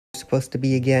supposed to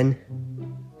be again?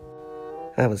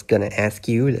 I was gonna ask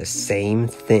you the same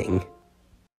thing.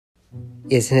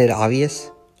 Isn't it obvious?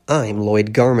 I'm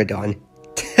Lloyd Garmadon.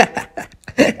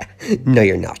 No,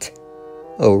 you're not.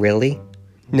 Oh, really?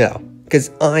 No,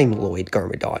 because I'm Lloyd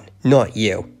Garmadon, not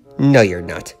you. No, you're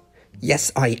not.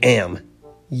 Yes, I am.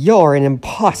 You're an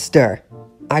imposter.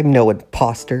 I'm no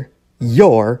imposter.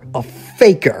 You're a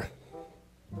faker.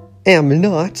 Am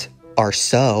not, or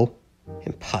so.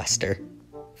 Imposter.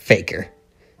 Faker.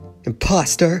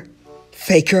 Imposter.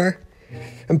 Faker.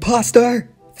 Imposter.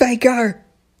 Faker.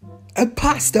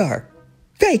 Imposter.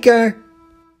 Faker.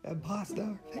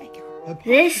 Imposter. Faker. Imposter.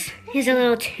 This is a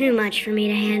little too much for me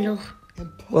to handle.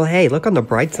 Well, hey, look on the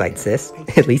bright side, sis.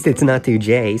 At least it's not two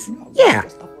J's. Yeah.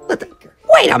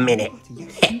 Wait a minute.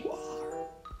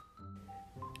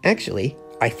 Actually,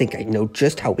 I think I know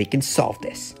just how we can solve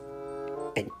this.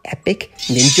 An epic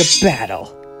ninja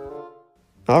battle.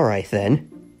 Alright then.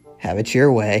 Have it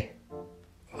your way.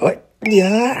 What?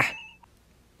 Yeah.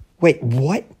 Wait,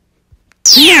 what?